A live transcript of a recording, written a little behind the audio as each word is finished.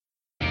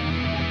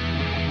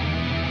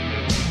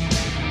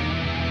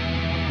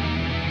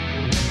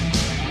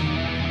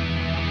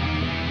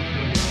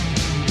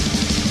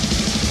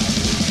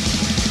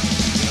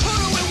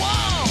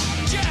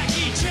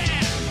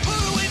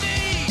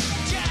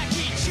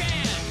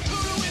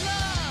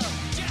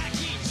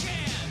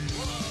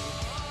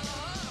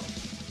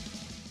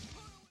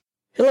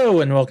Hello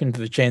and welcome to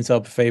the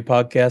Chainsaw Buffet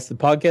podcast, the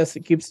podcast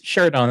that keeps the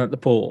shirt on at the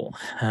pool.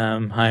 Hi,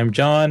 I'm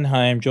John.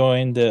 I am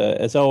joined,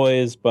 as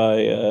always,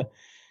 by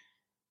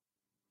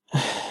I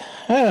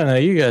don't know.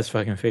 You guys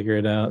fucking figure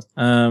it out.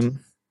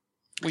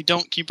 We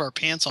don't keep our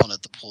pants on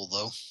at the pool,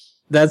 though.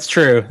 That's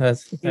true.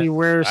 You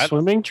wear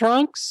swimming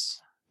trunks?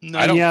 No,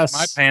 I don't Yes. put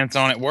my pants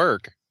on at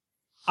work.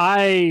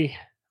 I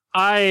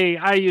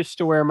used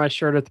to wear my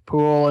shirt at the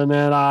pool, and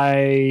then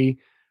I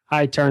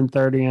turned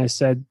 30 and I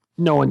said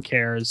no one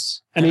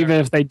cares, and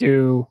even if they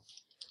do,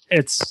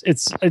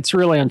 it's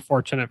really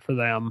unfortunate for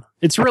them.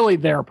 It's really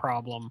their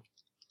problem.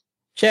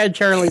 Chad,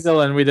 Charlie,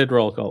 Dylan. We did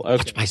roll call.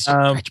 Okay. My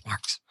stretch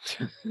marks.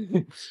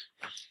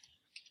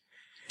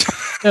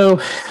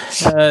 So,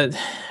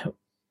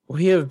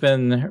 we have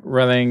been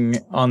running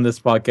on this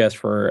podcast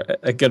for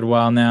a good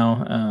while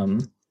now.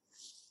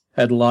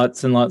 Had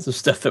lots and lots of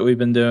stuff that we've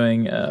been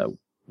doing.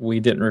 We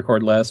didn't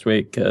record last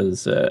week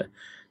because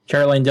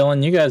Charlie and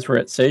Dylan, you guys were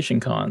at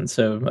SationCon.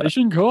 So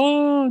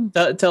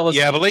SationCon. Tell us.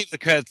 Yeah, I believe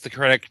that's the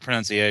correct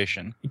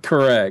pronunciation.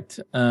 Correct.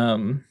 I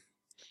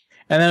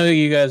know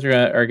you guys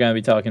are going to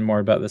be talking more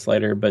about this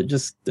later, but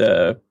just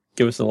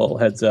give us a little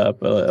heads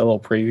up, a little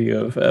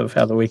preview of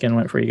how the weekend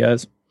went for you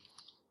guys.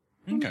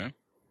 Okay.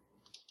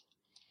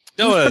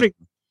 Oh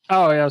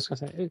yeah, I was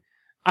gonna say.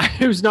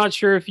 I was not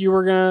sure if you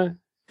were gonna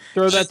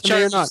throw that to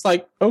me or not. Just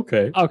like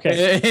okay.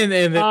 and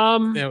it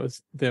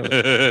was it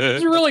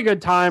was a really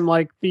good time.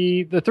 Like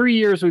the 3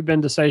 years we've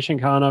been to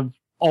SationCon, I've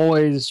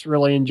always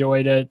really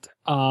enjoyed it.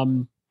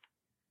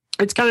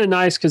 It's kind of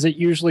nice because it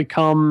usually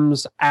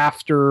comes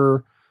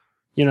after,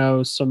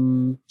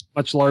 some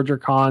much larger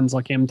cons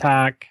like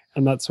MTAC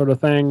and that sort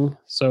of thing.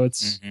 So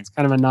it's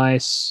kind of a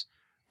nice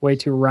way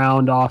to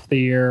round off the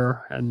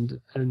year and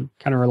kind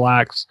of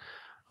relax.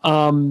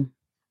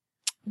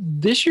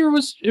 This year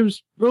it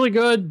was really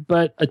good,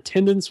 but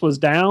attendance was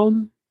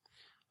down.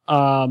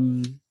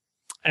 And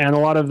a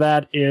lot of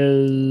that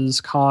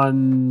is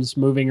cons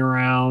moving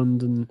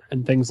around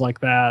and things like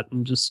that,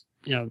 and just,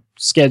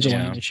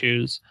 scheduling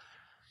issues.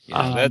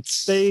 Yeah,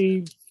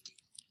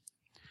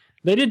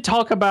 they did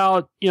talk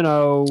about, in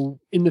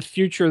the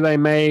future they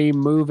may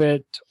move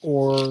it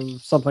or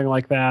something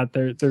like that.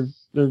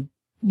 They're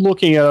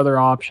looking at other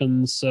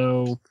options.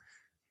 So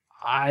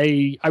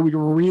I would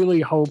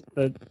really hope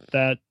that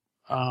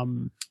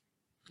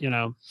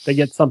they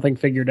get something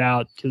figured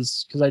out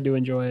because I do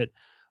enjoy it.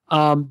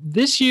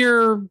 This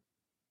year,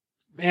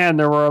 man,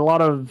 there were a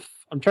lot of,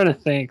 I'm trying to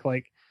think,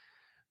 like,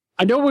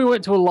 I know we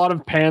went to a lot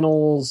of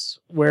panels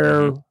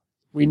where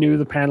we knew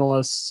the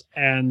panelists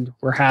and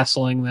were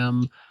hassling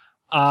them.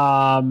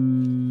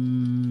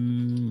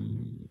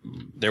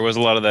 There was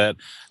a lot of that.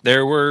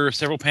 There were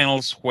several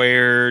panels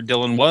where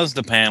Dylan was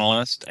the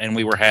panelist and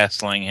we were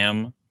hassling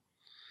him.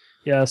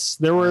 Yes,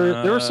 there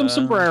were some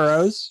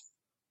sombreros.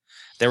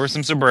 There were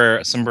some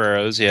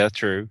sombreros. Yeah,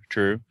 true.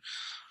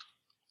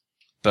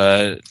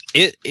 But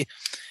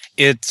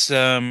it's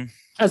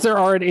as there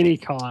are at any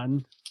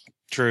con.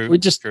 True. We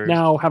just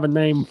now have a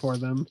name for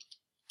them.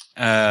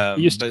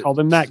 We used to call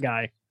them that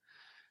guy.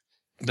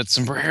 But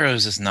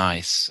sombreros is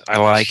nice. I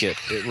like it.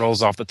 It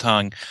rolls off the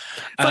tongue.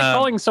 It's like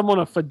calling someone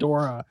a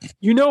fedora.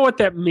 You know what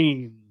that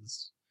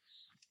means.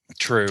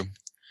 True.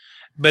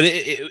 But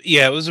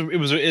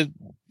it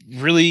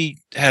really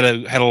had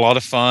a lot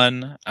of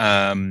fun.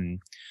 In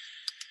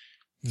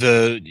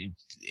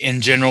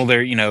general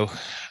there,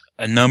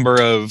 a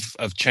number of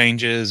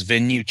changes,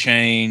 venue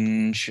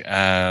change,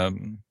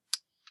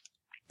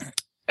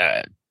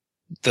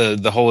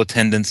 the whole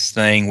attendance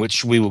thing,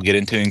 which we will get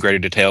into in greater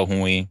detail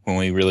when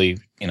we really,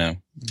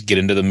 get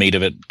into the meat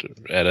of it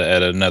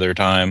at another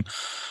time.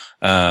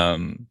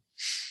 The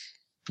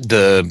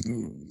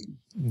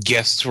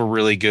guests were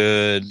really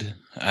good.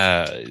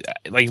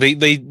 Like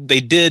they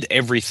did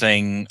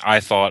everything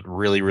I thought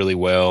really, really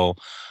well.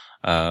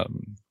 One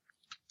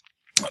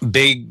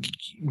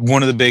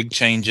of the big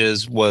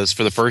changes was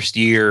for the first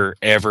year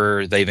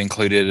ever, they've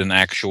included an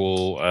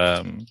actual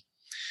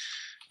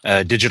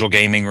digital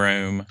gaming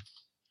room,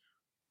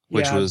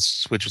 which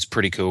was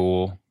pretty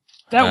cool.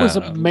 That was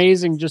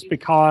amazing, just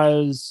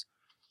because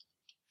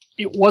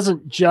it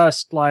wasn't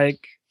just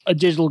like a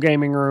digital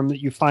gaming room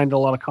that you find at a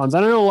lot of cons.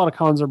 I know a lot of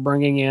cons are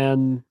bringing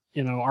in,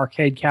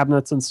 arcade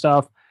cabinets and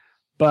stuff,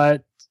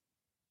 but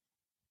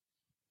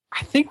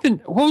I think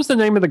what was the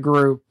name of the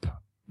group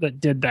that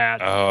did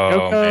that?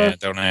 Oh, man,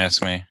 don't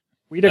ask me.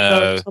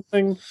 Weedica or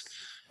something?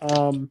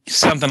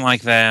 Something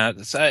like that.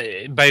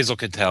 Basil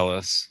could tell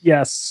us.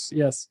 Yes.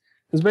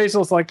 Because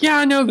Basil's like, yeah,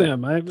 I know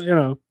them.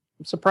 I'm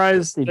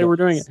surprised they were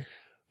doing it.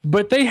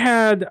 But they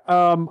had,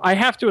 I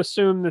have to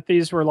assume that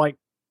these were like,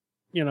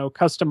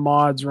 custom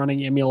mods running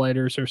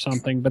emulators or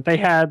something. But they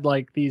had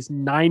like these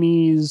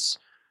 90s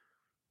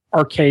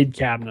arcade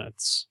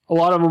cabinets. A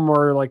lot of them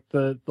were like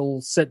the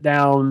little sit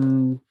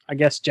down, I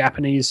guess,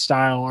 Japanese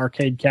style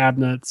arcade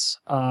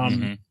cabinets.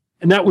 And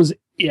that was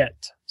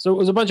it. So it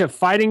was a bunch of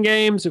fighting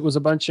games. It was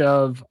a bunch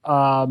of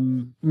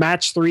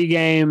match 3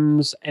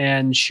 games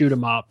and shoot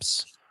 'em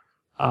ups,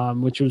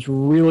 which was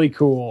really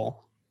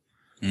cool.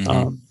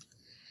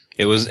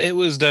 It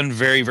was done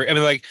very, very. I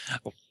mean, like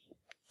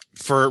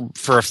for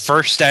a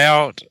first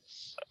out,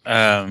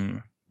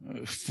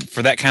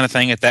 for that kind of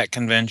thing at that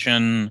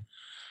convention,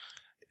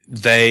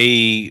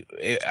 I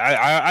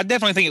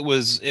definitely think it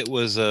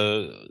was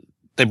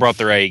they brought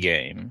their A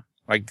game.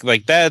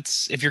 Like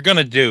that's, if you're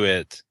gonna do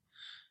it,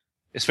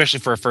 especially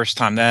for a first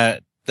time,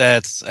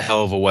 that's a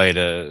hell of a way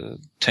to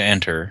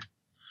enter.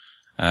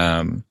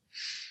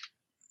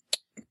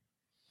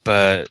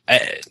 But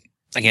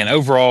again,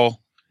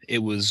 overall, it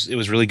was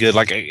really good.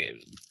 Like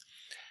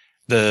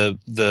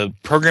the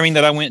programming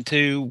that I went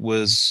to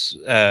was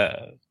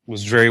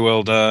very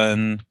well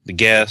done. The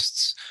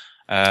guests,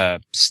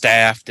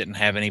 staff didn't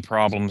have any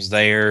problems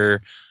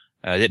there.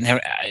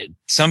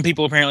 Some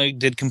people apparently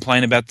did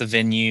complain about the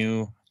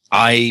venue.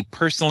 I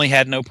personally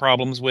had no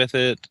problems with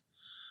it.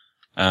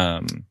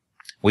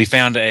 We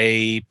found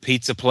a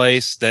pizza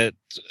place that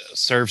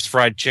serves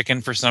fried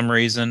chicken for some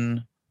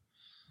reason,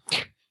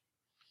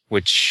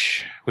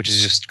 which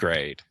is just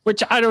great.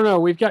 Which, I don't know.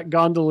 We've got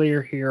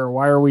Gondolier here.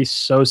 Why are we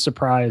so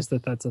surprised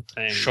that that's a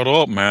thing? Shut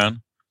up,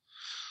 man.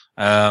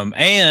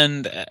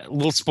 And a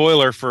little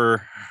spoiler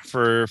for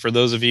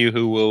those of you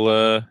who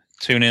will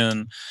tune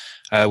in.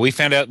 We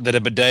found out that a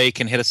bidet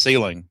can hit a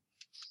ceiling.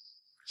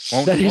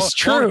 That is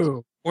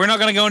true. We're not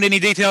going to go into any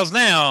details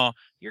now.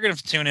 You're going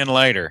to tune in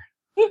later.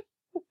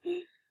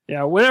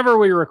 Yeah, whenever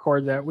we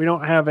record that, we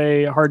don't have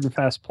a hard and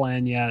fast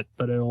plan yet,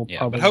 but it'll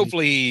probably. But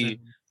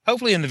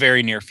hopefully in the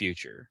very near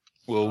future,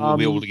 we'll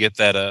be able to get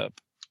that up.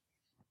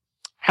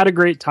 Had a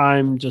great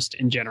time, just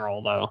in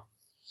general, though.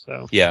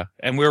 So yeah,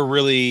 and we're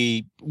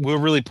really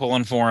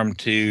pulling for them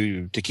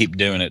to keep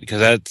doing it,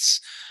 because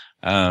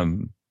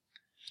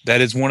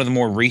that is one of the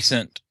more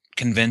recent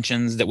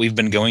conventions that we've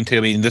been going to.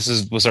 I mean,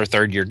 was our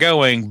third year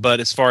going, but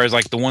as far as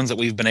like the ones that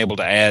we've been able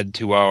to add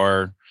to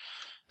our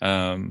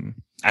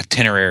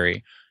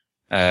itinerary,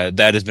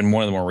 that has been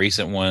one of the more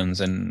recent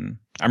ones. And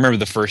I remember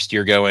the first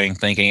year going,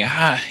 thinking,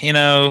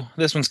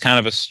 this one's kind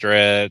of a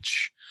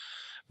stretch.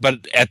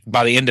 But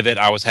by the end of it,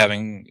 I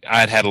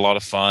had had a lot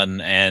of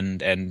fun,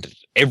 and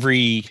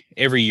every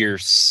year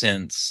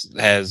since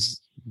has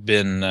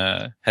been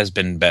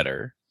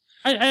better.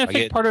 I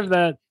think part of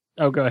that.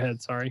 Oh, go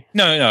ahead. Sorry.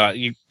 No,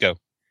 you go.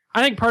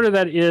 I think part of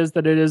that is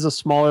that it is a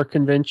smaller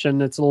convention.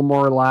 It's a little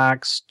more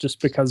relaxed just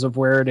because of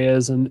where it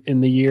is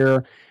in the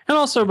year. And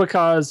also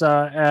because,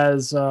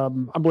 as I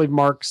believe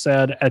Mark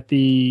said at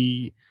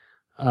the,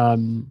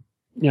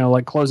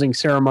 like closing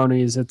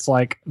ceremonies, it's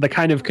like the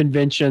kind of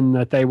convention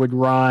that they would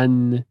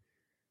run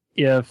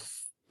they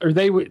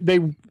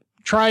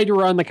try to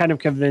run the kind of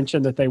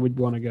convention that they would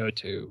want to go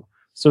to.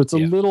 So it's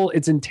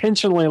it's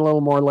intentionally a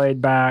little more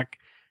laid back.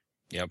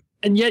 Yep.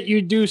 And yet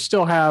you do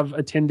still have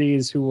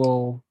attendees who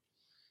will.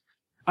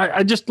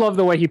 I just love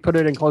the way he put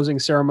it in closing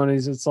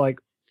ceremonies. It's like,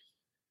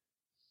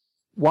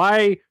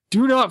 why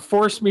do not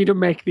force me to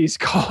make these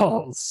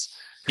calls?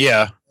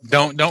 Yeah,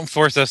 don't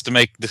force us to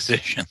make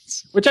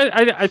decisions. Which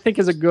I think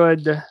is a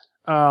good,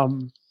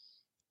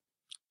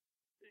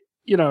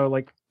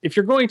 like if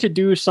you're going to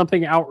do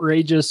something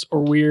outrageous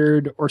or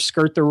weird or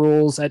skirt the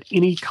rules at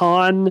any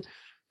con,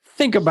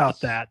 think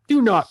about that.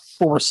 Do not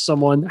force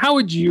someone. How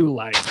would you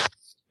like it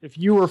if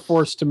you were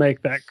forced to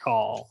make that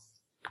call?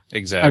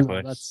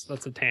 Exactly.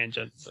 That's a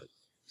tangent. But.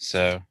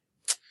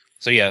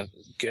 So yeah,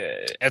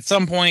 at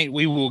some point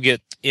we will get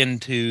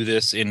into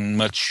this in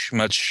much,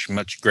 much,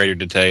 much greater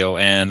detail,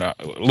 and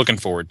looking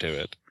forward to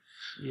it.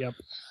 Yep.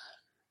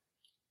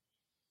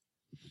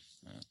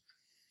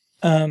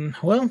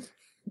 Well,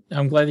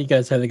 I'm glad you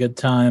guys had a good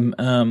time.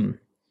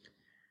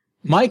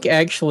 Mike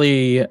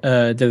actually did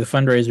a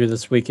fundraiser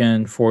this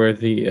weekend for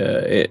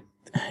the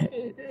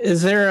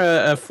Is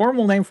there a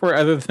formal name for it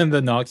other than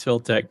the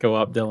Knoxville Tech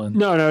Co-op, Dylan?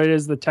 No, it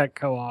is the Tech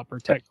Co-op or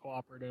Tech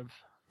Cooperative.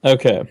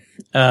 Okay.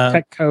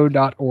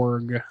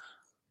 Techco.org.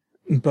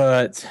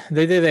 But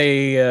they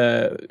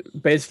did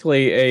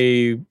basically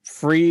a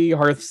free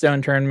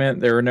Hearthstone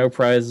tournament. There were no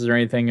prizes or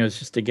anything. It was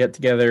just to get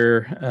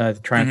together to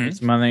try and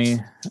raise money.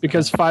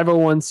 Because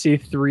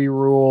 501c3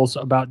 rules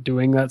about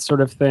doing that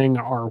sort of thing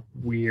are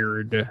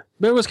weird.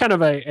 But it was kind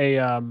of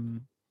a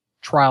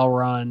trial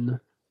run.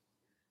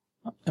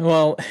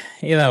 Well,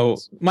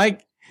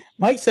 Mike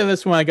said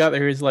this when I got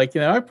there. He's like,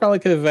 I probably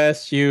could have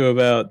asked you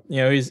about,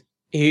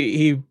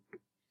 he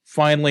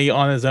finally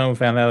on his own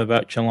found out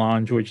about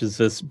Challenge, which is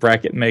this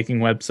bracket making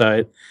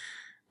website.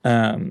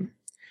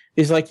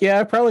 He's like, yeah,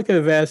 I probably could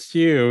have asked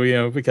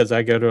you, because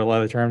I go to a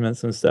lot of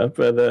tournaments and stuff.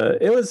 But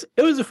it was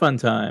a fun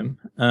time.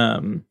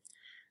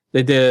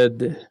 They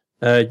did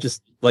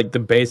just like the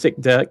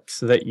basic decks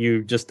that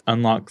you just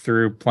unlock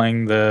through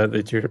playing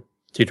the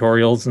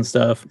tutorials and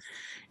stuff.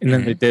 And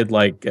then they did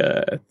like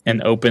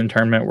an open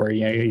tournament where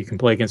you can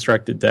play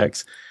constructed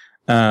decks.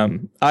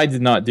 I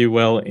did not do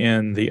well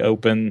in the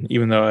open,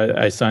 even though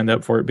I signed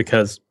up for it,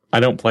 because I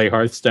don't play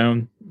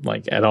Hearthstone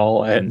like at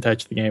all. I hadn't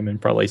touched the game in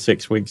probably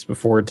 6 weeks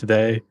before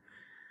today,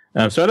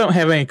 so I don't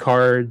have any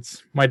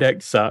cards. My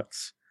deck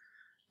sucks.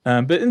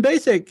 But in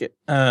basic,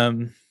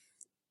 I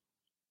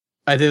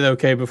did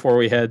okay before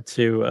we had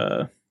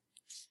to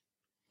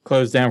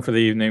closed down for the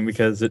evening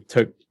because it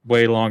took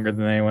way longer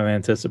than anyone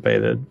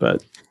anticipated.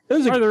 But it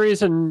was Part of the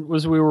reason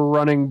was we were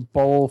running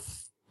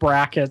both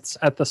brackets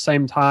at the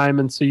same time,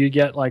 and so you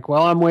get like,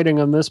 well, I'm waiting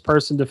on this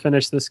person to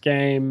finish this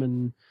game,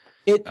 and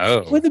it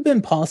would have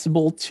been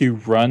possible to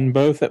run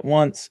both at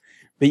once,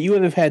 but you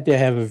would have had to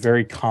have a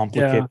very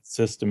complicated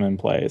system in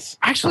place.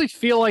 I actually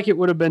feel like it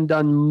would have been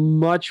done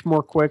much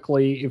more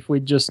quickly if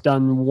we'd just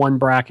done one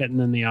bracket and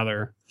then the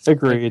other.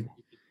 Agreed.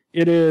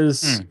 It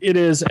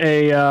is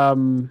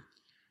a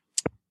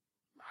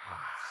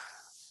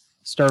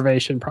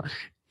starvation problem.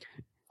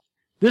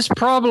 This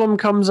problem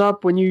comes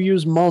up when you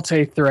use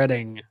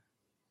multi-threading.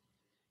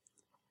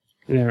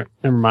 Never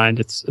mind.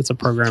 It's a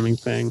programming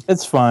thing.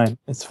 It's fine.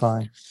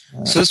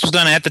 So this was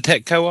done at the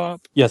Tech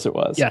Co-op? Yes, it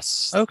was.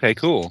 Yes. Okay,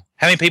 cool.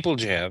 How many people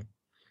did you have?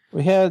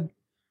 We had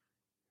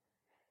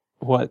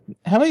what?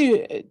 How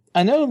many?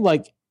 I know,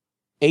 like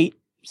 8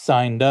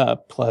 signed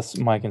up plus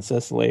Mike and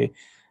Cicely.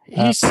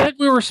 He said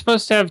we were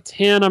supposed to have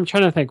 10. I'm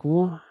trying to think.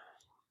 I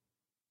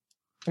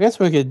guess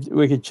we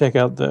could check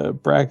out the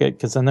bracket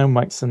because I know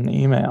Mike sent an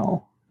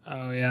email.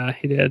 Oh yeah,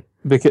 he did.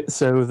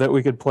 So that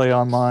we could play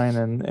online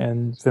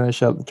and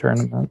finish up the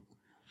tournament.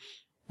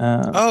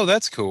 Oh,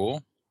 that's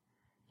cool.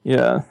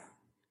 Yeah.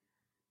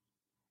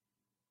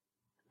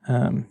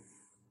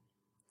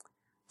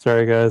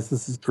 Sorry guys,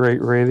 this is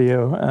great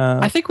radio.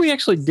 I think we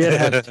actually did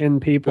have 10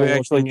 people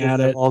looking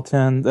at it. All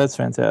 10. That's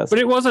fantastic. But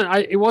it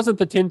wasn't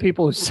the 10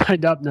 people who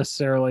signed up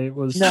necessarily. It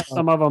was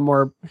some of them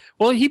were.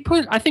 Well,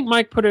 I think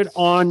Mike put it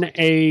on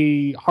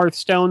a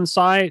Hearthstone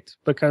site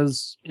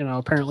because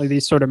apparently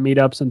these sort of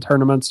meetups and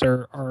tournaments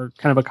are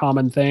kind of a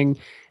common thing.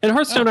 And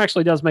Hearthstone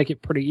actually does make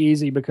it pretty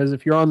easy because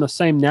if you're on the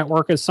same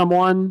network as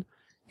someone,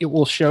 it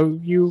will show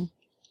you.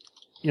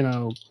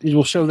 It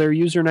will show their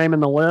username in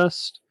the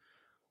list.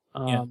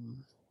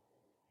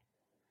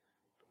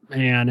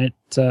 And it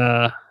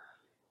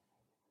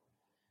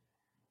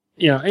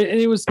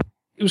it was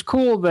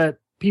cool that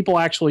people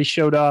actually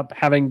showed up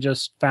having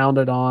just found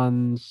it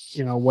on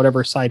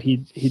whatever site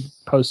he'd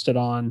posted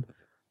on.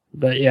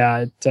 But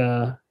yeah, it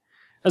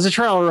as a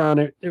trial run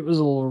it was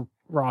a little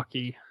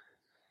rocky.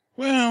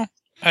 Well,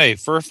 hey,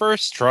 for a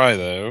first try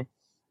though,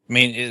 I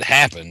mean it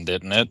happened,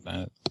 didn't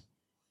it?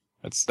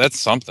 That's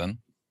something.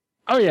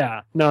 Oh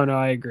yeah, no,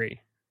 I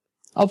agree.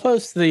 I'll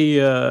post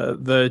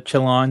the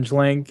challenge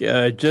link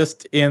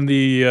just in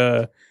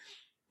the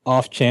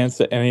off chance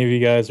that any of you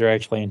guys are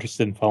actually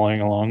interested in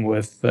following along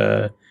with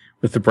the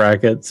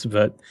brackets.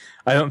 But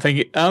I don't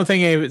think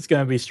any of it's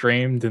going to be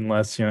streamed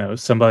unless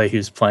somebody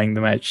who's playing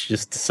the match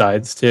just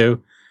decides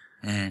to.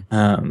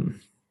 Mm-hmm.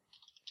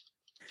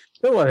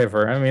 But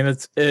whatever. I mean,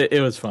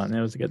 it was fun.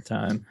 It was a good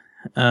time.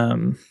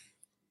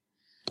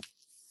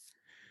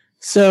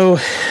 So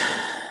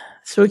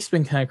this week's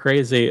been kind of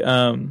crazy.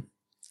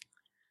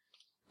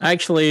 I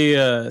actually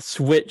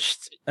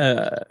switched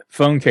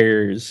phone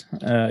carriers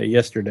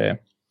yesterday.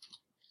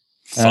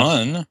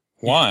 Fun?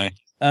 Why?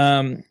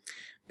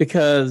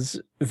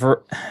 Because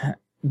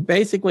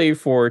basically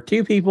for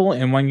 2 people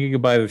and 1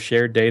 gigabyte of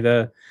shared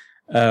data,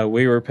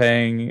 we were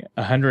paying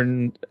a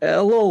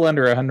little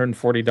under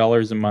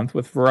 $140 a month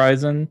with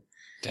Verizon.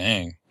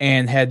 Dang.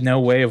 And had no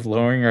way of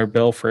lowering our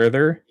bill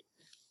further.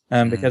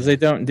 Because they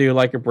don't do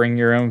like a bring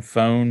your own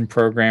phone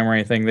program or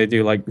anything. They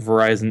do like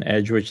Verizon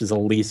Edge, which is a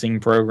leasing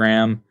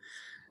program.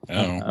 Oh.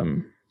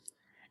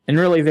 And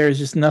really there's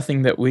just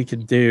nothing that we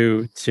could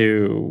do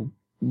to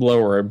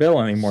lower our bill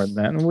any more than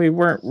that. And we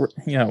weren't,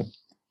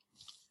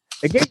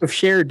 a gig of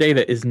shared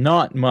data is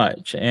not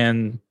much.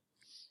 And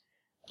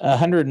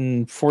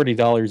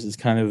 $140 is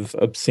kind of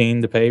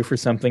obscene to pay for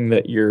something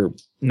that you're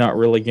not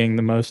really getting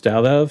the most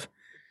out of.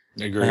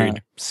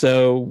 Agreed.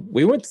 So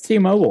we went to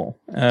T-Mobile.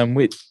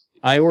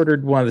 I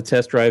ordered one of the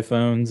test drive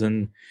phones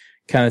and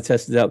kind of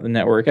tested out the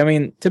network. I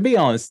mean, to be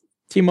honest,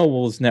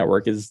 T-Mobile's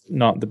network is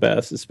not the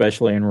best,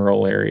 especially in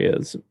rural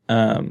areas.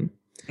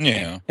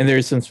 Yeah. And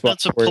there's some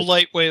spots. That's a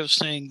polite way of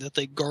saying that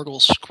they gargle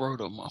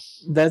scrotum.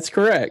 That's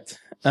correct.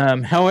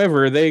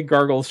 However, they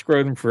gargle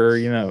scrotum for,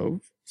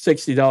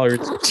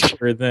 $60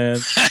 cheaper than.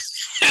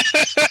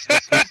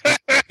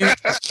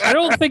 I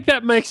don't think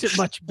that makes it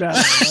much better.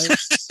 Right?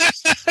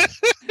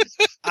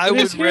 I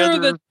would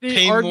rather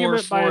pay more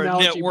for a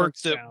network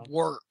that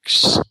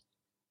works.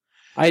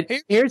 I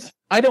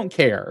don't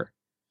care.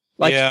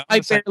 Like yeah,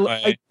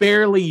 I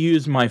barely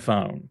use my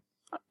phone.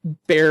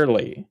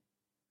 Barely.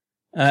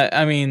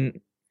 I mean,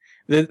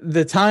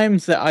 the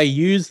times that I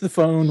use the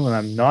phone when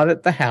I'm not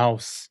at the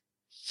house,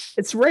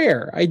 it's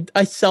rare.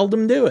 I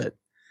seldom do it.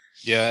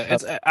 Yeah,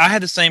 I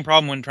had the same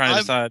problem when trying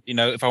to decide,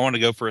 if I wanted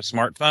to go for a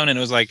smartphone, and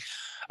it was like,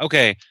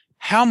 okay,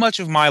 how much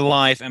of my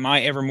life am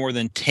I ever more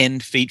than 10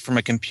 feet from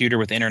a computer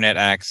with internet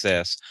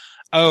access?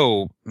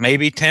 Oh,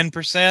 maybe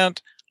 10%?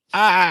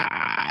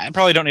 I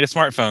probably don't need a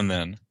smartphone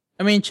then.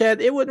 I mean,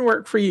 Chad, it wouldn't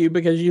work for you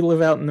because you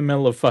live out in the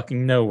middle of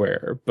fucking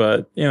nowhere,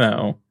 but,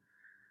 That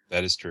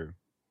is true.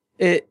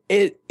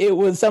 It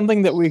was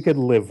something that we could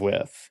live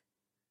with.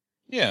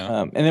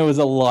 Yeah. And it was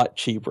a lot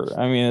cheaper.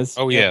 I mean, it's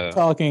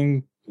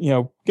talking,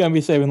 gonna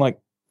be saving like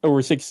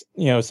over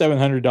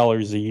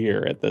 $700 a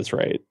year at this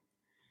rate.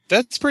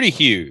 That's pretty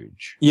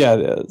huge. Yeah,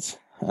 it is.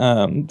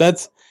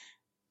 That's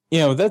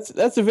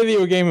a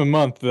video game a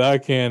month that I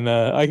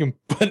can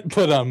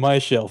put on my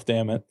shelf.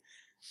 Damn it.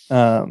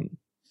 But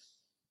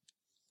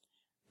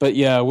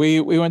yeah,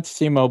 we went to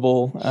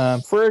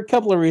T-Mobile for a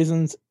couple of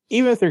reasons.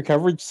 Even if their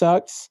coverage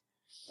sucks,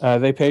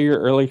 they pay your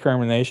early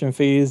termination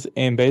fees,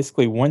 and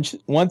basically once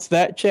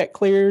that check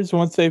clears,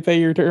 once they pay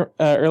your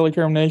early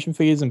termination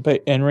fees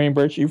and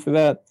reimburse you for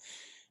that,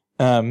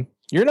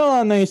 you're not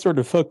on any sort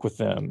of hook with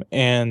them.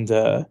 And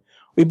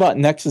we bought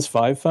Nexus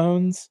 5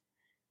 phones,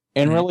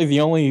 and really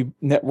the only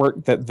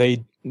network that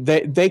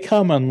they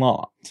come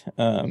unlocked.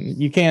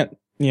 You can't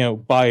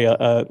buy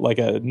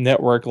a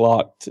network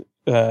locked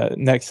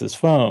Nexus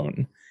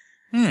phone.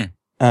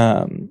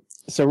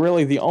 So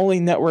really the only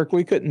network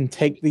we couldn't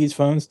take these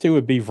phones to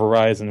would be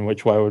Verizon,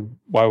 which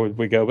why would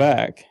we go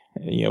back?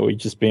 We'd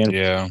just be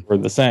for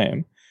the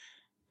same.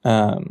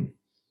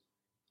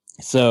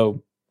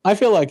 So I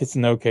feel like it's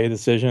an okay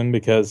decision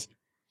because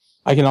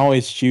I can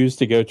always choose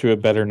to go to a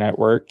better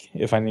network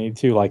if I need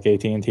to, like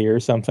AT&T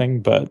or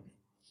something. But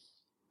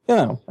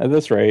at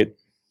this rate,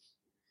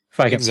 if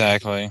I can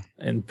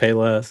and pay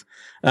less,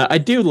 I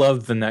do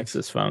love the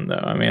Nexus phone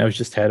though. I mean, I've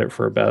just had it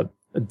for about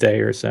a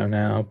day or so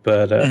now,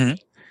 but I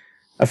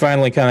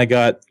finally kind of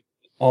got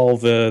all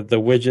the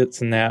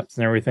widgets and apps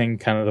and everything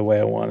kind of the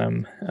way I want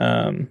them.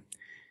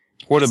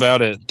 What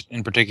about it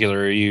in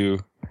particular are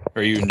you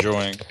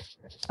enjoying?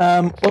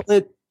 Well,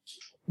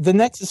 the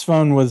Nexus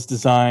phone was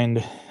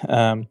designed,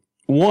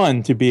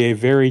 one, to be a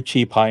very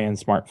cheap high-end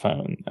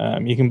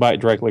smartphone. You can buy it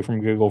directly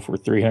from Google for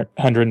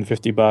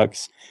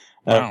 $350.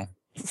 Wow.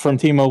 From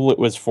T-Mobile, it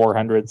was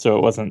 $400, so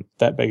it wasn't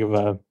that big of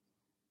a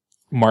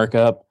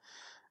markup.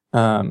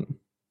 And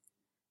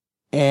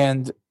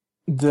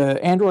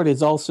the Android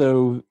is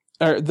also,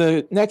 or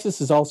the Nexus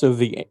is also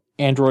the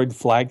Android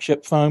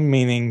flagship phone,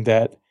 meaning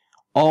that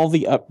all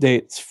the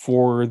updates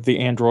for the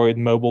Android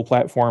mobile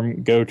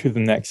platform go to the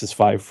Nexus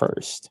 5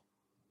 first.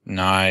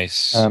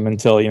 Nice.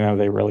 Until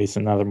they release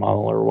another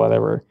model or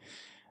whatever.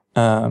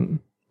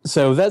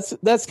 So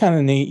that's kind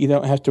of neat. You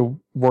don't have to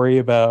worry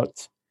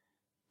about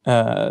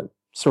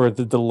sort of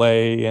the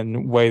delay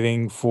and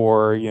waiting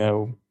for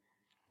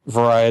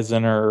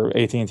Verizon or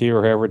AT&T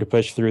or whoever to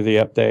push through the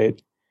update.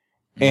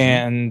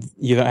 And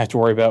you don't have to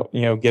worry about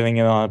getting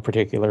it on a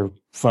particular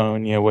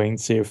phone, waiting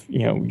to see if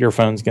your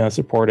phone's going to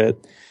support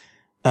it.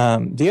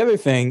 The other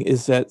thing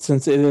is that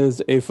since it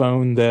is a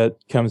phone that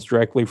comes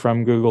directly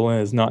from Google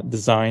and is not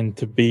designed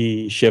to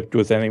be shipped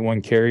with any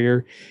one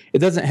carrier, it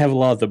doesn't have a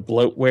lot of the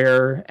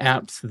bloatware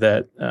apps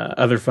that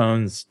other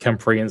phones come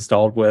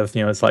pre-installed with.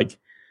 It's like,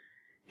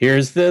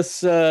 here's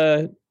this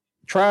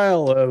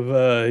trial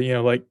of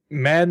like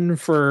Madden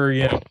for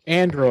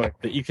Android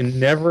that you can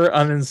never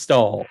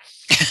uninstall.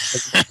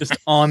 It's just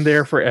on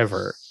there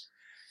forever.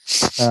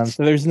 So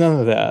there's none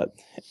of that,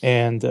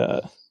 and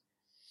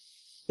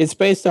it's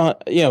based on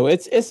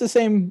it's the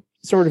same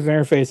sort of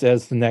interface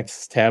as the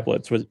Nexus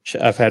tablets, which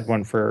I've had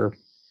one for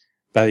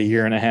about a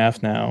year and a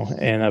half now,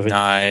 and I've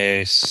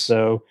nice.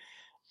 So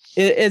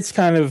it's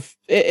kind of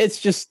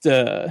it's just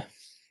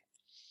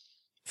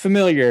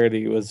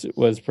familiarity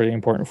was pretty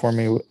important for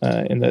me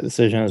in that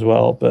decision as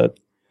well. But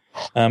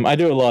I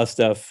do a lot of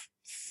stuff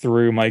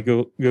through my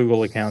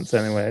Google accounts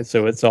anyway,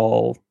 so it's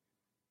all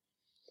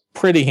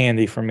pretty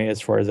handy for me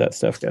as far as that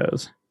stuff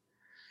goes.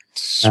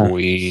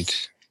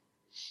 Sweet.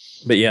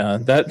 But yeah,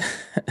 that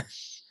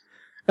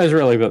was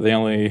really about the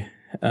only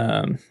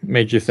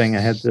major thing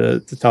I had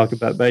to talk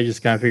about. But I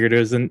just kind of figured it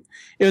was an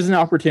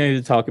opportunity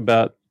to talk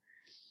about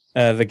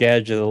the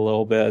gadget a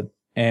little bit,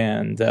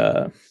 and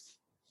they're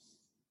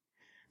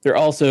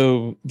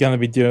also going to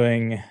be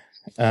doing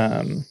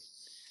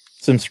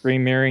some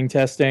screen mirroring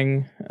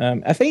testing.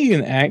 I think you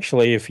can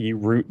actually, if you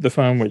root the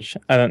phone, which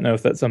I don't know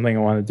if that's something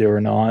I want to do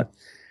or not,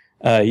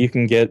 you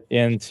can get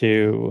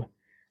into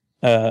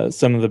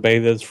some of the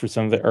betas for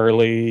some of the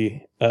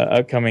early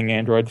upcoming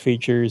Android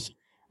features,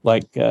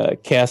 like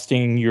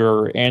casting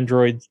your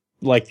Android,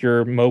 like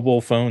your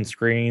mobile phone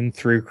screen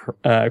through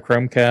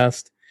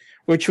Chromecast,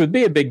 which would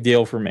be a big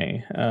deal for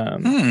me.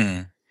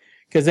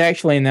 Because they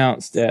actually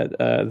announced at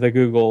the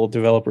Google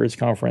Developers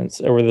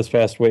Conference over this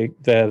past week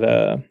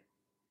that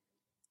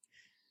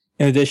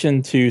in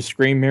addition to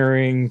screen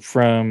mirroring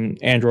from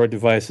Android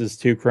devices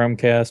to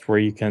Chromecast, where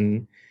you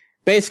can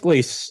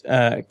basically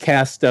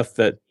cast stuff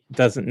that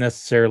doesn't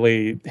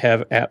necessarily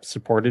have apps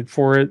supported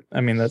for it.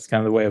 I mean, that's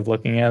kind of the way of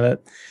looking at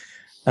it.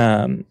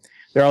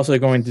 They're also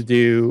going to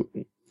do,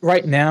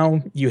 right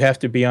now, you have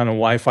to be on a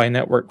Wi-Fi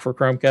network for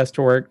Chromecast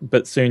to work,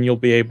 but soon you'll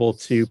be able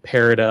to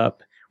pair it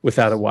up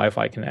without a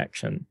Wi-Fi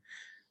connection.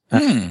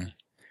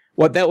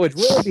 What that would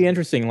really be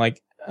interesting,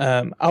 like,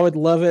 I would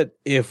love it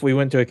if we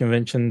went to a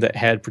convention that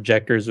had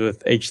projectors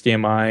with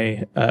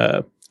HDMI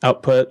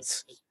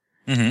outputs,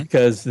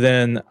 because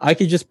then I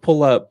could just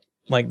pull up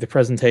like the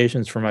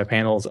presentations for my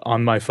panels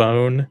on my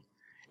phone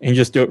and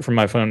just do it from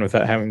my phone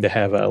without having to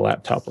have a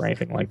laptop or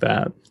anything like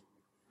that.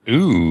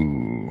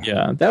 Ooh.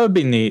 Yeah, that would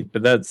be neat,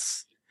 but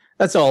that's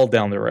that's all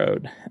down the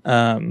road.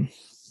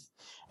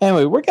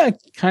 Anyway, we're going to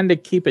kind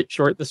of keep it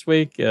short this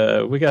week.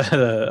 We got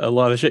a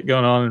lot of shit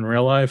going on in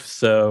real life.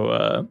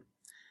 So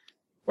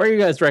what are you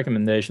guys'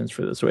 recommendations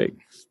for this week?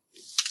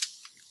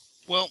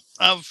 Well,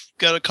 I've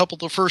got a couple.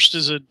 The first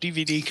is a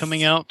DVD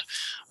coming out.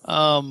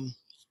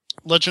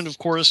 Legend of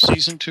Korra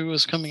Season 2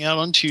 is coming out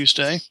on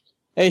Tuesday.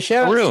 Hey,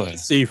 shout out really? to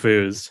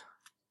Sifus.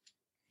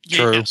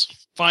 True. Yes,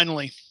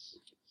 finally.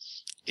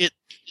 It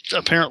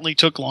apparently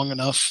took long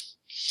enough.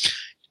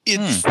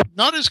 It's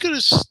not as good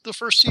as the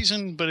first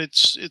season, but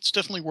it's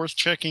definitely worth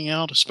checking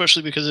out,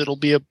 especially because it'll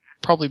be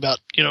probably about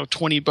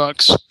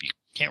 $20. You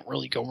can't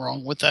really go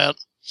wrong with that.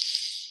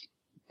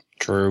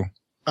 True.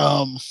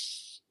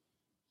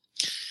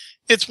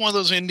 It's one of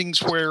those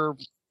endings where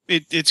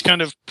it's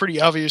kind of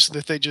pretty obvious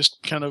that they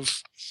just kind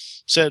of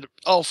said,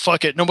 "Oh,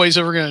 fuck it, nobody's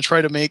ever going to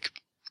try to make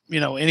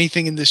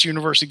anything in this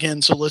universe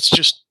again, so let's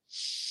just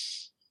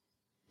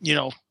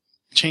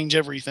change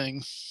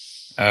everything."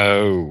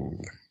 Oh.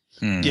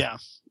 Yeah.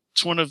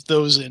 It's one of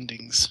those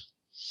endings.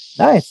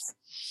 Nice.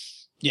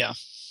 Yeah.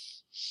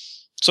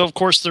 So, of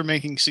course, they're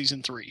making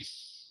season 3.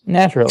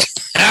 Naturally.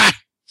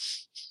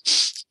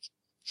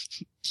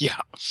 Yeah.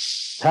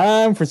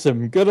 Time for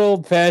some good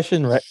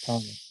old-fashioned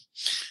retconning.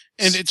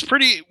 And it's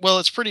pretty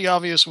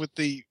obvious with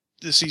the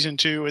season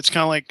 2. It's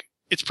kind of like,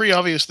 it's pretty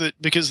obvious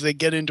that because they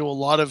get into a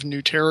lot of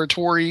new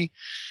territory,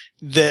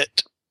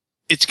 that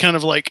it's kind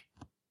of like,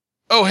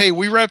 oh, hey,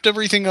 we wrapped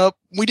everything up.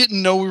 We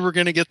didn't know we were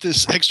going to get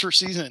this extra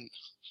season.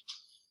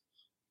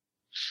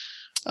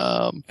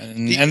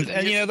 And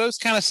those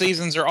kind of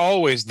seasons are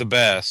always the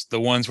best. The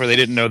ones where they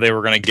didn't know they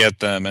were going to get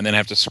them and then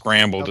have to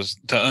scramble to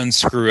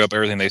unscrew up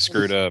everything they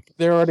screwed up.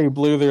 They already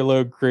blew their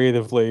load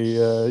creatively,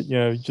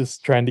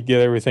 just trying to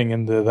get everything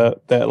into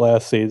that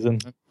last season.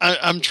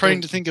 I'm trying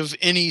to think of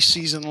any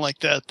season like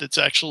that that's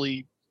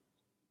actually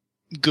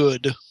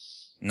good.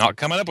 Not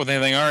coming up with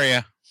anything, are you?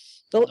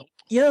 Nope.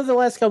 The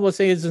last couple of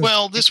seasons.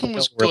 Well, this one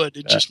was good.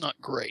 It's just not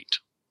great.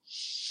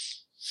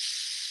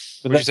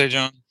 What did you say,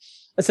 John?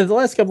 I said the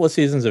last couple of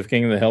seasons of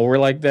King of the Hill were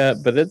like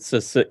that, but it's a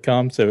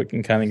sitcom, so it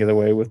can kind of get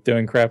away with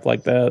doing crap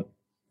like that.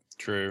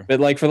 True. But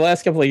like for the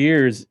last couple of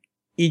years,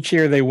 each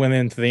year they went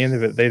into the end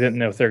of it, they didn't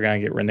know if they're going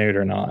to get renewed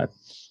or not.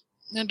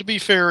 And to be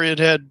fair, it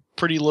had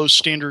pretty low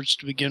standards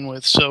to begin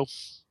with, so.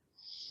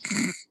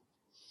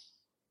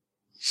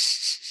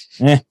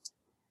 All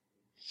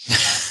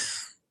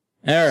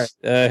right.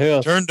 Who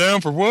else? Turned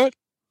down for what?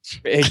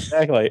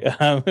 Exactly.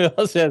 Who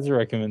else has a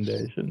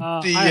recommendation?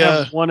 I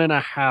have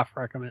 1.5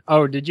 recommend.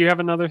 Oh, did you have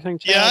another thing?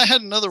 Chad? Yeah, I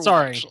had another one.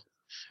 Sorry. Actually.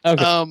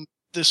 Okay.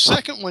 The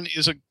second one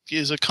is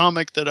a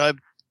comic that I've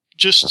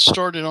just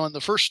started on.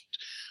 The first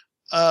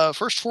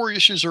 4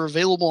 issues are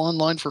available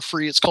online for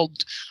free. It's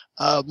called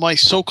My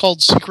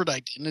So-Called Secret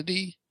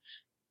Identity.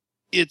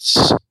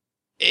 It's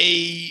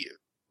a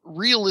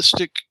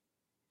realistic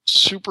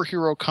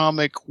superhero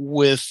comic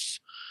with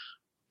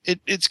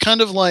it's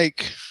kind of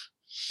like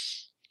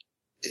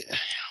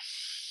it's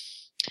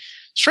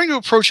trying to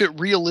approach it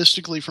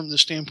realistically from the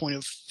standpoint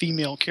of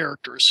female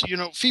characters.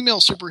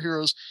 Female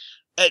superheroes,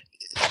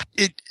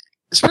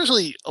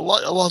 especially a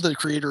lot of the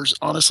creators,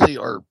 honestly,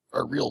 are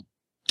real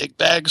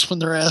dickbags when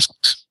they're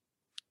asked,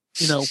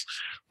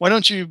 why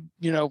don't you,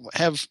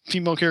 have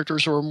female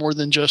characters who are more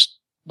than just,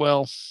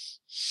 one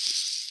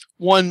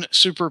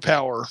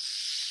superpower.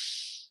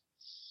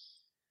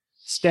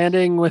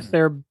 Standing with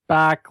their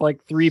back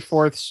like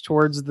 3/4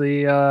 towards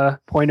the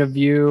point of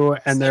view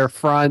and their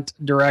front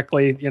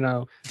directly,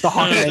 the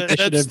Hawkeye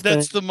initiative.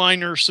 That's the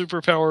minor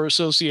superpower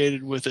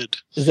associated with it.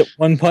 Is it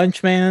One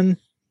Punch Man?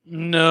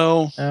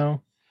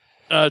 No.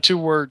 2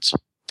 words.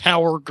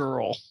 Power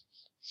Girl.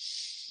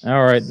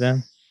 All right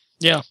then.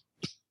 Yeah.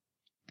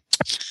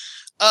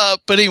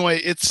 But anyway,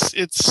 it's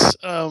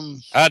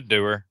I'd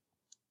do her.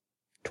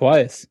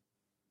 Twice.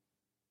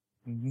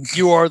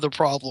 You are the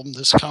problem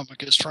this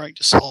comic is trying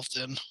to solve,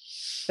 then.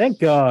 Thank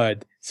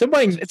God. It's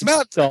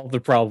about solve the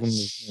problem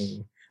with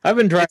me. I've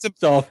been trying to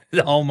solve it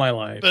all my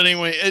life. But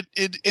anyway,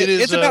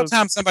 it's about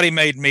time somebody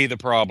made me the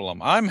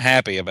problem. I'm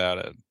happy about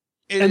it.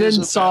 And then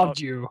solved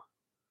you.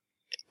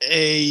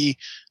 A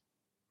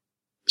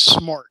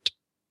smart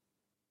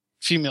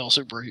female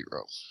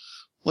superhero.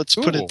 Let's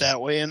put it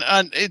that way. And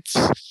are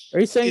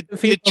you saying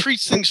it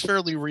treats things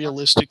fairly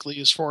realistically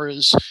as far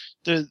as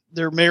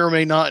there may or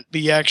may not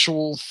be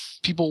actual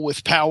people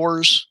with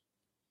powers,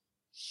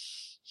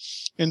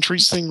 and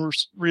treats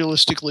things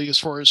realistically as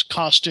far as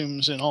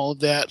costumes and all of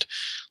that.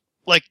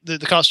 Like the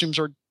costumes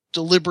are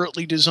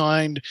deliberately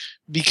designed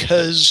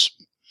because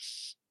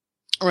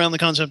around the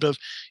concept of,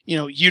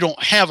 you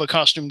don't have a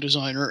costume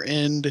designer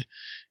and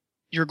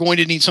you're going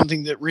to need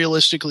something that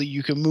realistically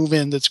you can move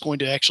in that's going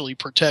to actually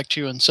protect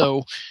you. And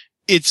so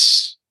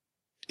it's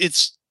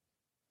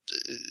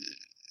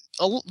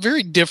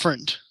very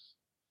different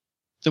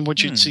than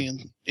what you'd see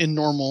in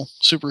normal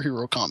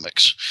superhero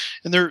comics.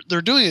 And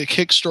they're doing a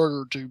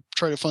Kickstarter to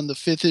try to fund the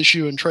 5th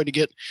issue and try to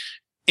get,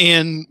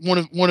 and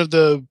one of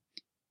the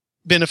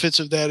benefits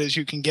of that is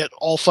you can get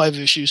all 5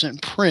 issues in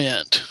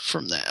print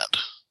from that.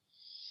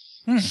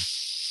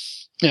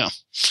 Yeah.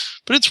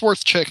 but it's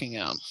worth checking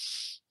out.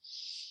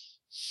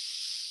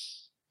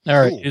 All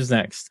right, Cool. who's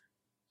next?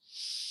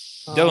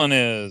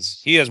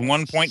 Dylan he has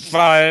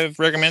 1.5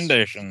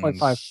 recommendations.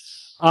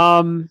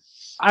 0.5.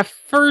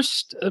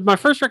 My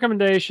first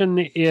recommendation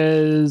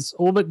is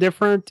a little bit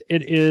different.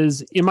 It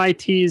is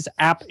MIT's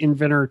App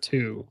Inventor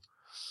 2,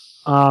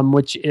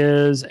 which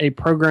is a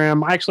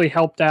program. I actually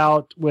helped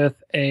out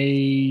with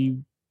a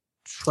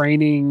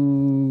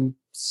training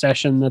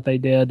session that they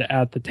did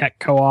at the Tech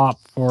Co-op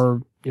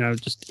for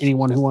just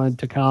anyone who wanted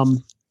to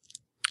come.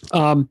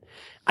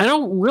 I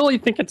don't really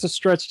think it's a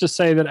stretch to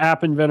say that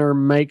App Inventor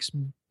makes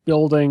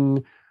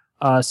building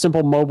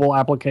simple mobile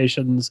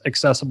applications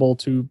accessible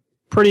to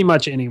pretty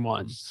much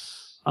anyone.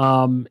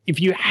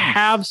 If you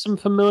have some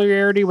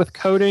familiarity with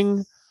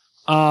coding,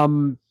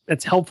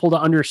 it's helpful to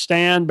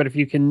understand, but if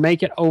you can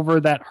make it over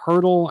that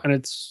hurdle, and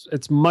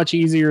it's much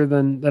easier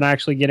than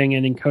actually getting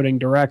in and coding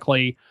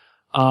directly,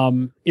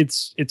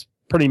 it's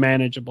pretty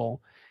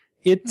manageable.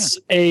 It's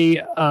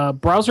a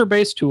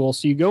browser-based tool,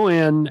 so you go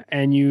in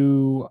and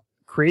you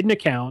create an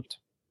account,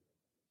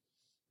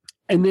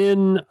 and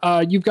then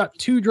you've got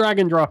two drag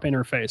and drop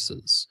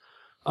interfaces.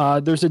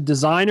 There's a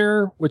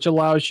designer, which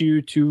allows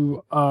you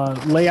to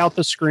lay out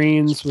the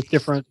screens with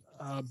different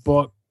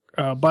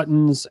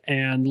buttons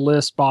and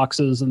list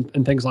boxes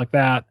and things like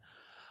that.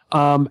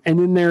 And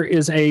then there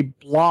is a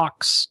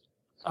blocks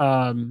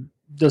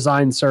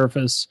design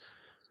surface,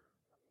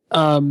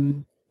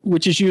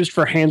 which is used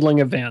for handling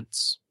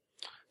events.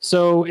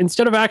 So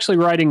instead of actually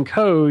writing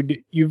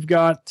code, you've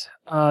got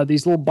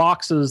these little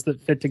boxes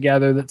that fit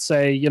together that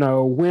say,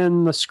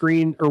 when the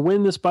screen or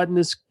when this button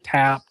is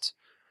tapped,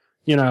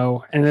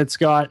 and it's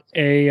got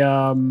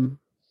a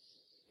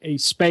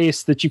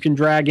space that you can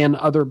drag in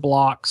other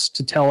blocks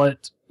to tell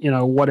it,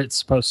 what it's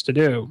supposed to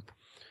do.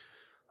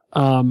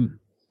 And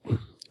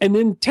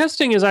then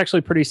testing is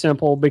actually pretty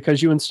simple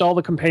because you install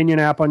the companion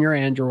app on your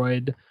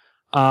Android,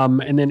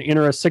 and then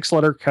enter a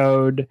 6-letter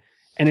code,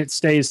 and it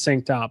stays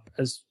synced up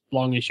as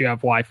long as you have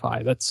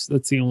Wi-Fi. That's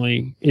the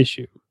only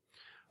issue.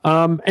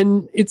 And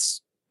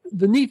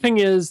the neat thing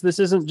is this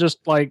isn't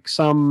just like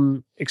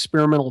some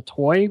experimental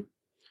toy.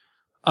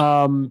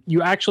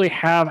 You actually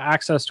have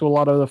access to a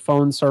lot of the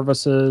phone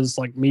services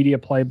like media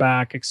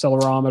playback,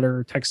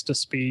 accelerometer,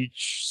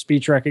 text-to-speech,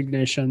 speech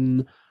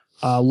recognition,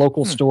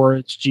 local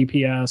storage,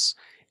 GPS,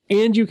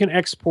 and you can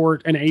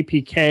export an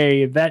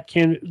APK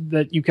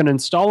that you can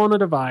install on a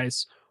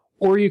device,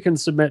 or you can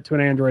submit to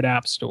an Android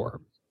app store.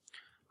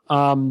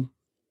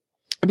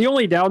 The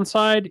only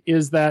downside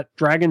is that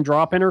drag and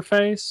drop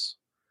interface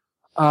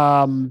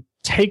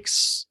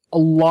takes a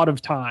lot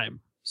of time.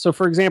 So,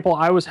 for example,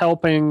 I was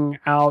helping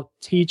out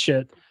teach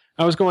it.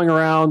 I was going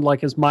around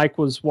as Mike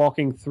was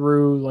walking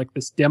through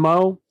this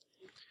demo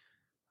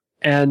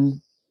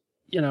and,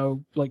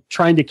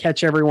 trying to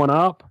catch everyone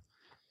up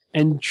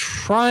and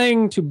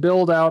trying to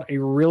build out a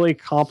really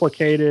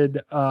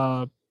complicated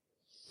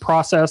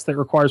process that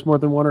requires more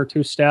than one or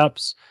two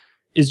steps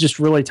is just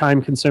really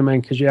time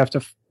consuming because you have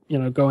to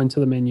go into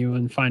the menu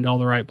and find all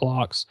the right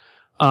blocks.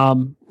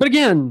 But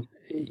again,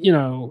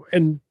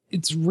 and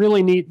it's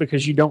really neat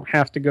because you don't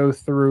have to go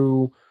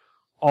through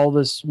all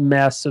this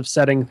mess of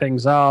setting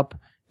things up.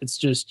 It's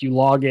just you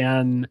log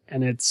in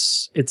and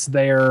it's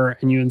there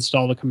and you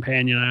install the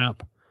companion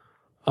app.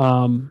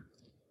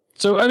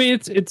 So I mean,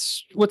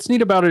 it's what's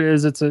neat about it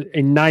is it's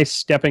a nice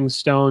stepping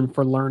stone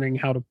for learning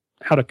how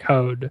to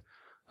code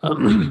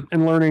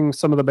and learning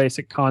some of the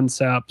basic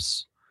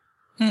concepts.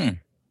 And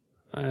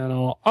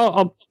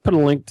I'll put a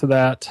link to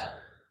that.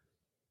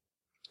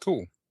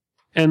 Cool.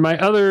 And my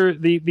other,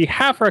 the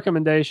half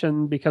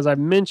recommendation, because I've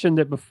mentioned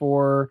it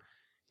before,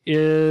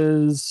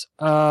 is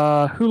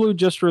Hulu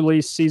just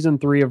released season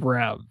 3 of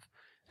Rev.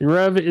 And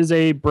Rev is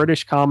a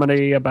British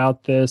comedy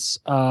about this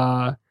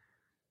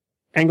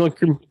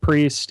Anglican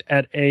priest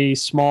at a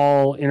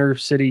small inner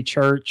city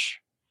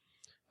church,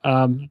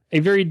 a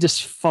very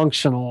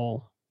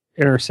dysfunctional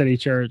inner city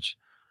church.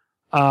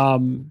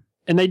 And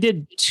they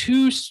did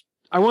two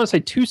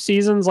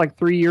seasons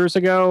 3 years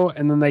ago,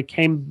 and then they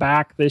came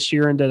back this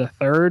year and did a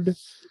third.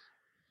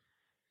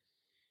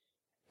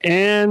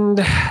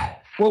 And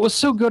what was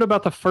so good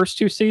about the first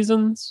 2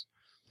 seasons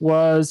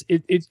was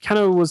it kind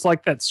of was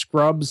like that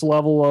Scrubs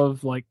level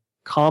of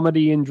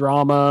comedy and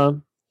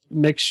drama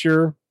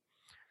mixture.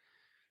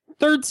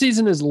 Third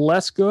season is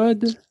less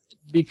good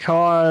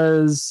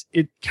because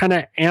it kind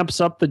of amps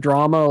up the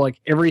drama.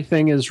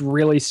 Everything is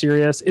really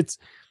serious. It's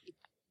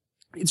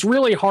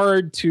really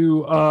hard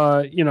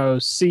to,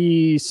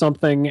 see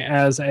something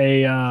as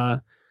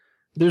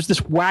there's this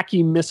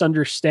wacky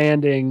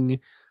misunderstanding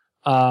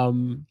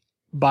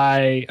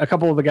by a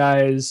couple of the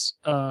guys,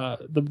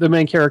 the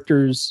main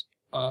characters'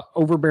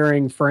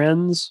 overbearing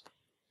friends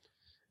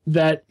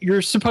that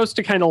you're supposed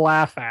to kind of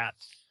laugh at.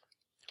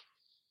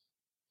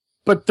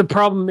 But the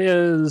problem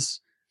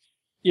is,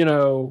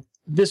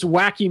 this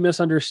wacky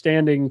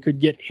misunderstanding could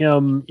get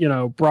him,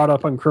 brought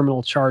up on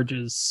criminal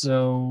charges.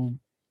 So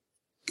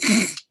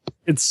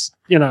it's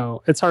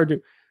hard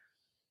to,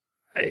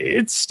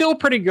 it's still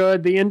pretty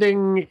good. The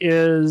ending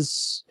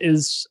is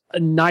a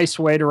nice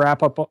way to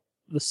wrap up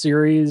the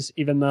series,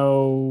 even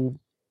though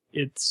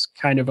it's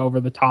kind of over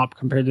the top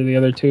compared to the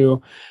other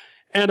two.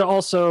 And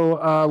also,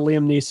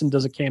 Liam Neeson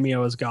does a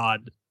cameo as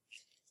God.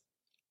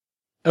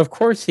 Of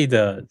course he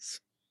does.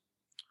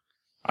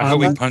 I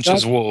hope he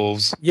punches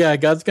wolves. Yeah,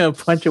 God's gonna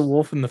punch a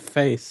wolf in the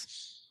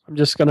face. I'm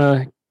just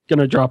gonna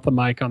drop the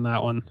mic on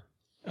that one.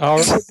 All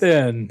right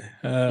then.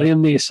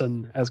 Liam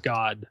Neeson as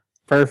God.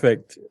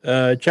 Perfect.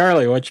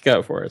 Charlie, what you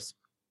got for us?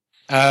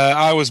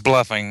 I was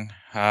bluffing.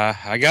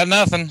 I got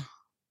nothing.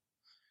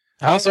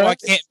 Also,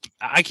 Right.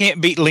 I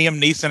can't beat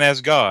Liam Neeson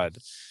as God.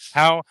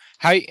 How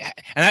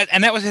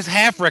and that was his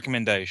half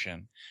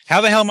recommendation.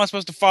 How the hell am I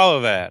supposed to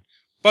follow that?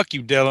 Fuck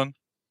you, Dylan.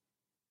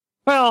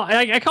 Well,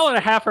 I call it a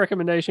half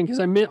recommendation because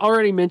I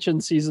already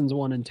mentioned seasons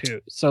 1 and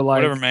 2. So like,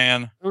 Whatever,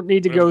 man. I don't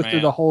need to Whatever, go through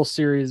man. the whole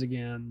series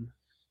again.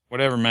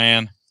 Whatever,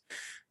 man.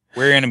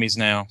 We're enemies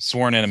now.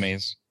 Sworn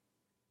enemies.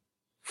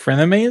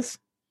 Frenemies?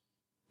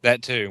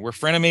 That too. We're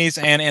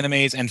frenemies and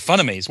enemies and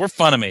funemies. We're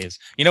funemies.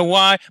 You know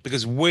why?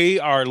 Because we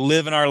are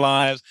living our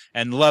lives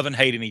and loving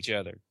hating each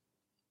other.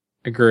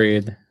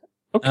 Agreed.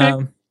 Okay.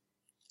 Well,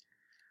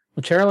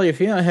 Charlie, if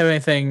you don't have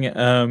anything,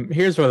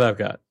 here's what I've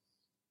got.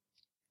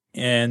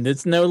 And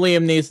it's no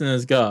Liam Neeson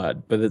as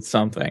God, but it's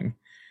something.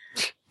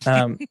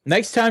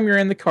 Next time you're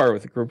in the car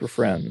with a group of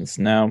friends,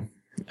 now,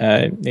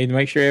 need to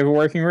make sure you have a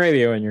working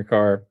radio in your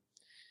car.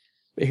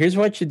 But here's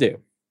what you do.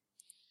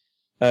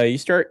 You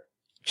start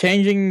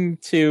changing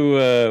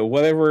to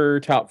whatever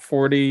top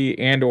 40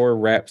 and or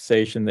rap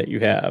station that you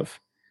have.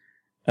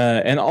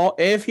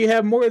 If you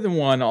have more than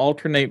one,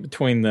 alternate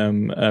between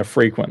them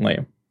frequently.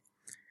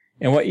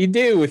 And what you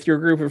do with your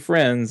group of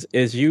friends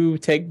is you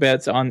take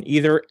bets on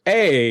either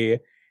A,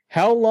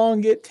 how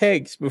long it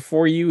takes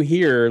before you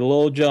hear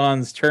Lil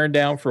Jon's Turn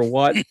Down for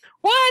What?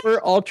 What?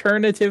 Or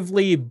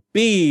alternatively,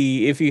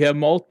 B, if you have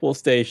multiple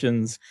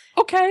stations,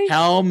 Okay.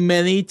 how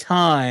many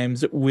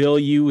times will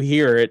you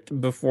hear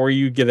it before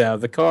you get out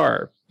of the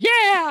car?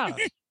 Yeah.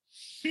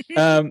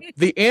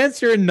 The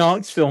answer in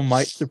Knoxville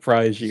might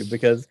surprise you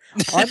because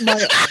on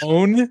my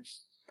own,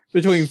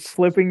 between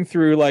flipping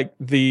through like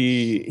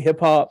the hip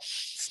hop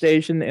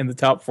station and the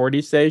top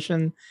 40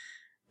 station,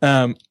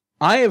 I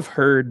have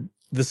heard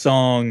the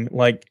song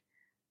like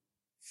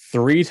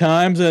 3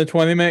 times in a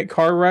 20-minute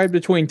car ride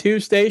between 2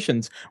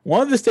 stations.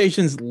 One of the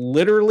stations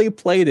literally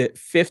played it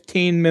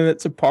 15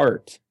 minutes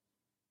apart.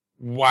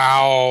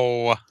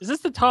 Wow. Is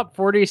this the top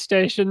 40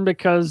 station?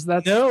 Because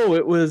that's No,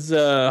 it was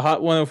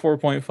Hot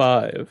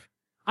 104.5.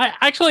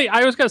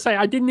 I was gonna say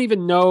I didn't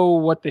even know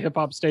what the hip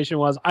hop station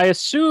was. I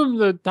assume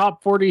the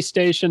top 40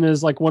 station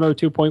is like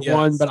 102.1,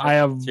 Yes, but I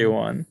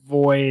 2-1.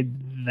 avoid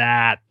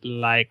that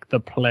like the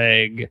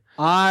plague.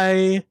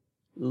 I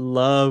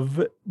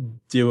love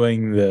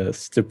doing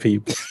this to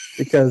people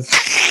because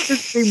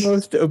it's the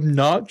most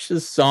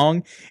obnoxious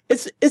song.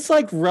 It's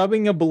like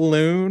rubbing a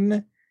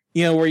balloon,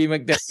 you know, where you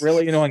make that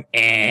really annoying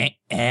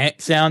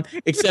sound,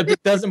 except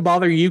it doesn't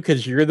bother you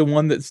because you're the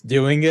one that's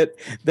doing it.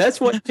 That's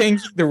what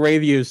changing the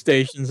radio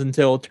stations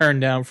until Turn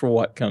Down for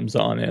What comes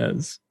on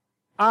is.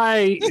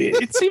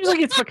 It seems like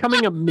it's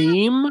becoming a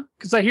meme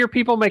because I hear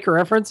people make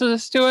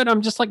references to it.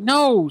 I'm just like,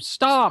 no,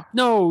 stop,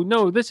 no,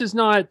 this is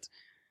not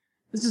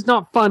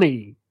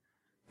funny.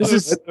 This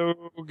is so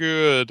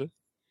good.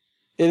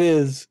 It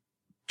is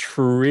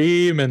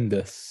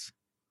tremendous.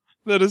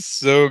 That is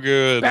so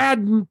good.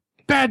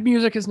 bad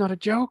music is not a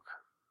joke.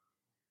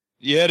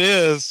 Yeah, it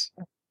is.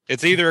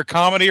 It's either a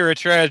comedy or a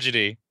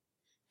tragedy.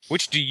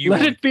 Which do you Let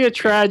want? it be a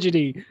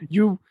tragedy.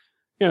 You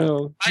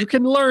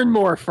can learn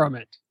more from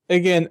it.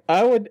 Again,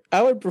 I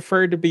would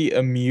prefer to be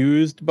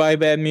amused by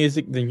bad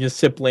music than just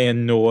simply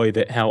annoyed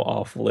at how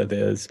awful it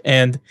is.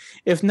 And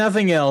if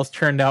nothing else,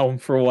 Turn Down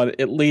for What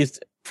at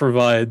least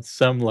provides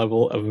some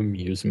level of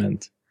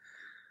amusement.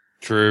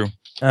 True.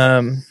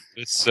 Um,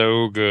 It's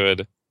so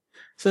good.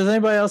 so does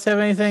anybody else have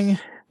anything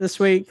this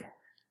week?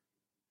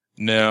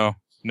 No,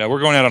 we're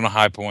going out on a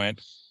high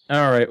point.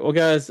 All right. Well,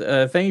 guys,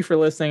 thank you for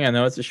listening. I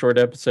know it's a short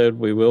episode.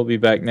 We will be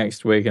back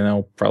next week, and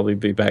I'll probably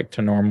be back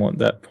to normal at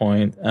that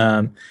point.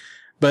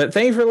 But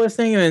thank you for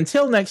listening. And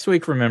until next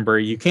week, remember,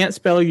 you can't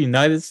spell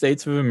United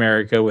States of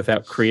America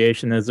without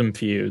creationism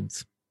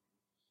feuds.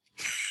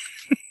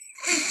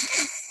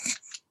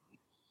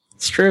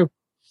 It's true.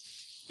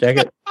 Check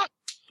it.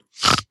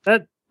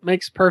 That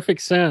makes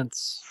perfect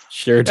sense.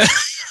 Sure does.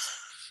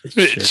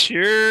 It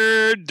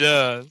sure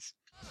does.